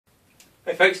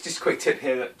Hey folks, just a quick tip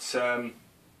here that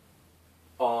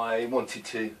I wanted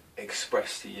to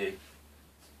express to you.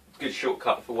 Good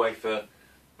shortcut for way for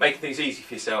making things easy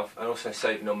for yourself and also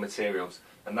saving on materials,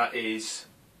 and that is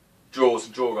drawers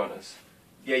and drawer runners.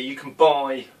 Yeah, you can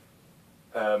buy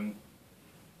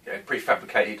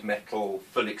prefabricated metal,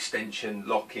 full extension,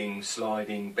 locking,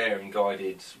 sliding, bearing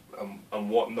guided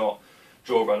and whatnot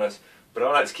drawer runners, but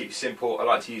I like to keep it simple. I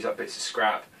like to use up bits of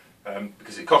scrap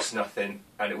because it costs nothing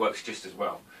and it works just as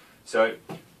well. So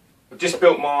I've just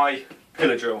built my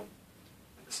pillar drill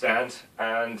stand,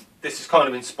 and this is kind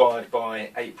of inspired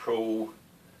by April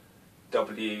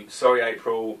W. Sorry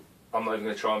April, I'm not even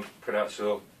going to try and pronounce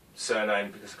your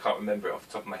surname because I can't remember it off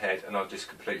the top of my head and I'll just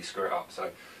completely screw it up. So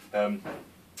I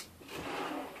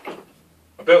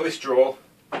built this drawer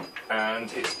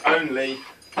and it's only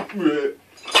about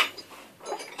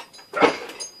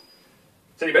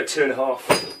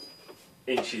 2.5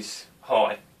 inches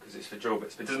high because it's for drill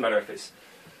bits, but it doesn't matter if it's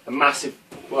a massive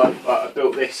one. I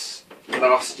built this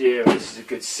last year and this is a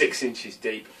good 6 inches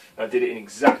deep. I did it in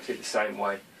exactly the same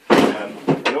way,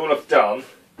 and all I've done,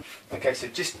 okay, so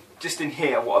just in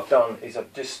here what I've done is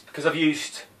because I've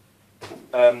used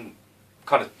kind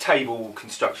of table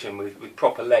construction with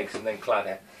proper legs and then clad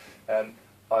it,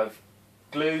 I've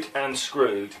glued and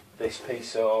screwed this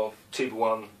piece of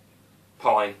 2x1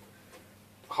 pine.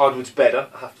 Hardwood's better,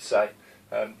 I have to say,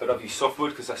 but I've used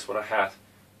softwood because that's what I had,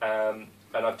 and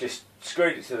I've just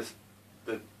screwed it to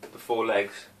the 4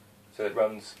 legs so it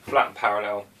runs flat and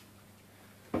parallel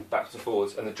backwards and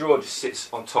forwards, and the drawer just sits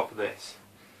on top of this.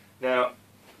 Now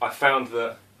I found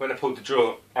that when I pulled the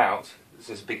drawer out,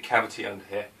 there's a big cavity under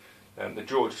here, the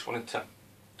drawer just wanted to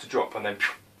drop and then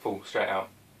fall straight out.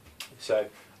 So I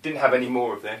didn't have any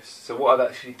more of this, so what I've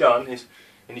actually done is,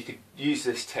 and you could use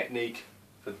this technique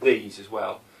for these as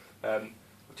well, I've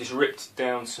just ripped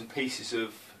down some pieces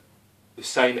of the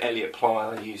same Elliott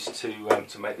ply I used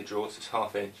to make the drawers, it's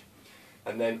 1/2 inch,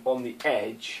 and then on the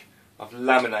edge I've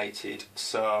laminated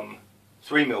some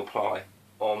 3mm ply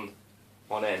on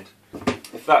end.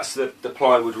 If that's the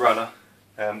plywood runner,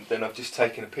 then I've just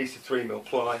taken a piece of 3mm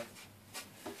ply,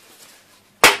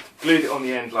 glued it on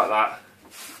the end like that,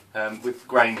 with the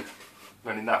grain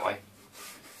running that way,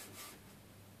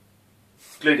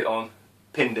 glued it on,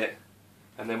 pinned it,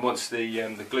 and then once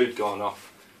the glue'd gone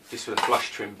off, just with a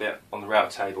flush trim bit on the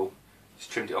route table, just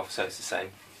trimmed it off so it's the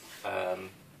same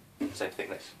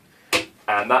thickness,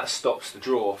 and that stops the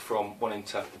drawer from wanting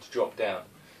to drop down.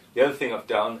 The other thing I've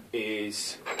done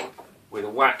is with a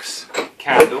wax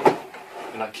candle,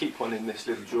 and I keep one in this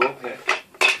little drawer here,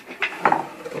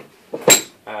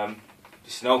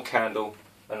 just an old candle,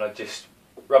 and I just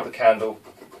rub the candle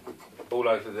all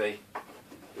over the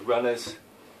runners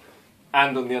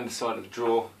and on the underside of the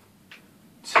drawer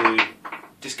to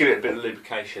just give it a bit of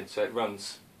lubrication so it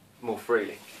runs more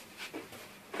freely.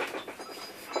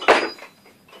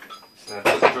 So I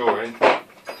put the drawer in,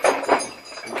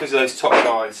 and because of those top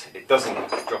guides it doesn't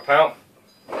drop out,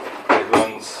 it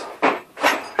runs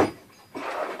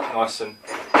nice and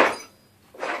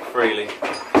freely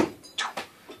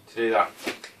to do that.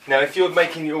 Now if you're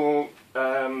making your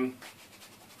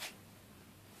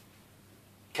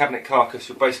cabinet carcass,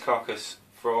 your base carcass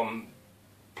from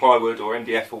plywood or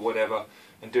MDF or whatever,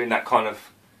 and doing that kind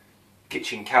of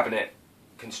kitchen cabinet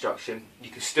construction,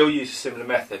 you can still use a similar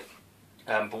method,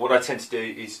 but what I tend to do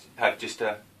is have just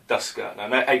a dust skirt. Now I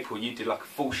know April you did like a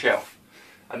full shelf,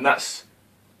 and that's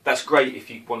great if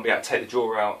you want to be able to take the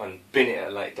drawer out and bin it at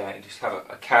a later date and just have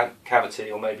a cavity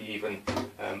or maybe even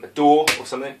a door or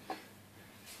something.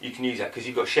 You can use that because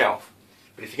you've got a shelf.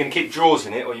 But if you're going to keep drawers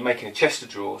in it, or you're making a chest of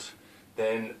drawers,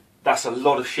 then that's a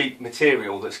lot of sheet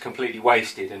material that's completely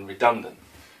wasted and redundant.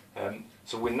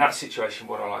 So in that situation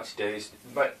what I like to do is,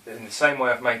 in the same way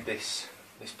I've made this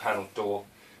panel door,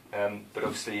 but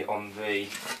obviously on the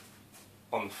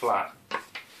flat,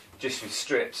 just with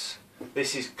strips,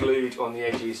 this is glued on the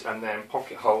edges and then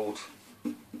pocket holed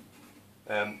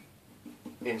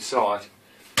inside,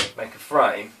 make a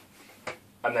frame,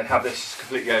 and then have this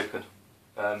completely open.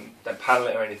 Don't panel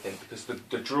it or anything, because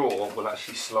the drawer will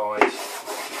actually slide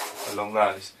along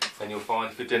those, and you'll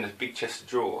find if you're doing a big chest of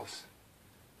drawers,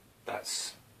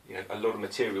 that's a lot of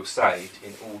material saved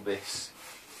in all this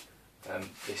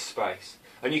this space.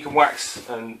 And you can wax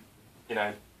and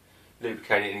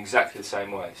lubricate it in exactly the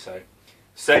same way, so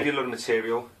save you a lot of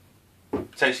material,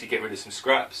 potentially get rid of some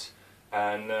scraps,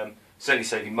 and certainly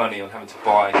save you money on having to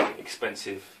buy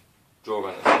expensive drawer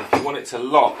runners. And if you want it to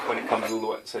lock when it comes all the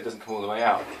way, so it doesn't come all the way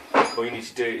out, all you need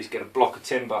to do is get a block of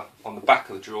timber on the back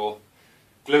of the drawer,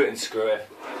 glue it and screw it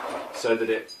so that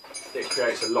it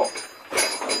creates a lock,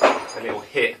 and it will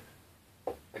hit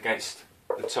against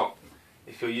the top.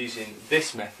 If you're using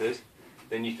this method,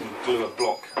 then you can glue a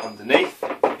block underneath,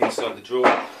 inside the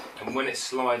drawer, and when it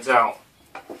slides out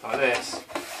like this,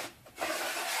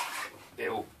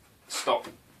 it will stop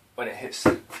when it hits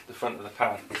the front of the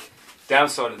pan.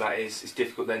 Downside of that is it's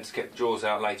difficult then to get the drawers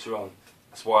out later on.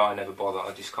 That's why I never bother.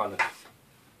 I just kind of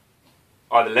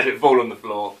either let it fall on the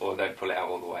floor or don't pull it out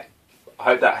all the way. I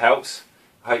hope that helps.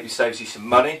 I hope it saves you some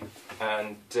money,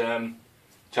 and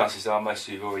chances are most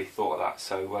of you have already thought of that.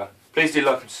 So please do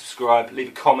like and subscribe, leave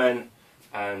a comment,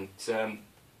 and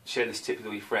share this tip with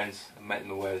all your friends and make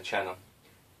them aware of the channel.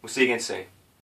 We'll see you again soon.